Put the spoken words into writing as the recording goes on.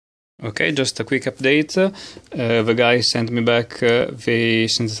Okay, just a quick update. The guy sent me back the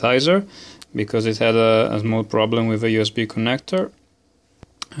synthesizer because it had a small problem with a USB connector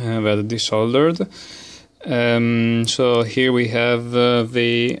that desoldered. So here we have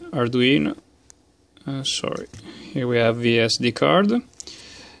the Arduino. Here we have the SD card.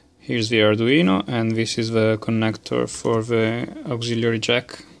 Here's the Arduino, and this is the connector for the auxiliary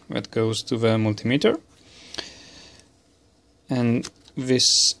jack that goes to the multimeter. And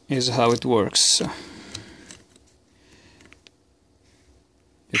this is how it works.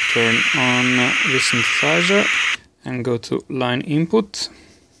 You turn on the synthesizer and go to line input,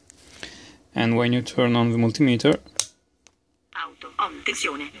 and when you turn on the multimeter, Auto on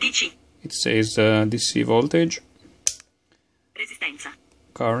tensione DC. It says DC voltage, Resistenza.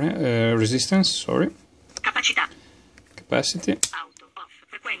 current, resistance, Capacità. capacity, Auto off.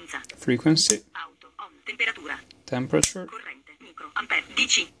 Frequenza. frequency, Auto on. Temperatura. temperature, Corrente. Micro. Ampere.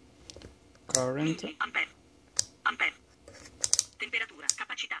 DC. current, Ampere. Ampere. Temperatura.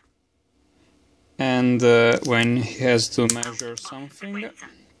 Capacità. and when he has to measure something, Frequenza.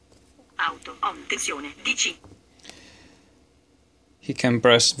 Auto on. Tensione DC. he can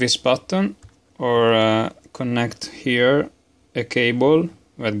press this button or connect here a cable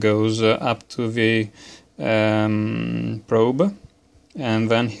that goes up to the probe, and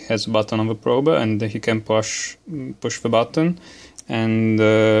then he has a button on the probe, and he can push the button, and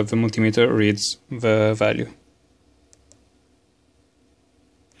the multimeter reads the value.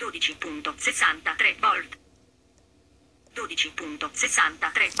 12.63 volt.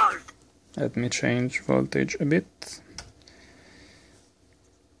 12.63 volt. Let me change voltage a bit.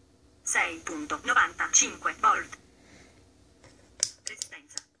 6.95 volt.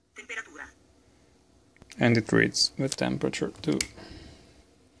 Resistenza. Temperatura. And it reads the temperature too.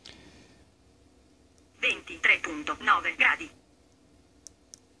 23.9 gradi.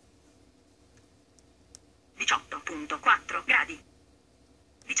 18.4 gradi.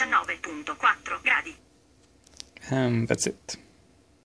 19.4 gradi. And that's it.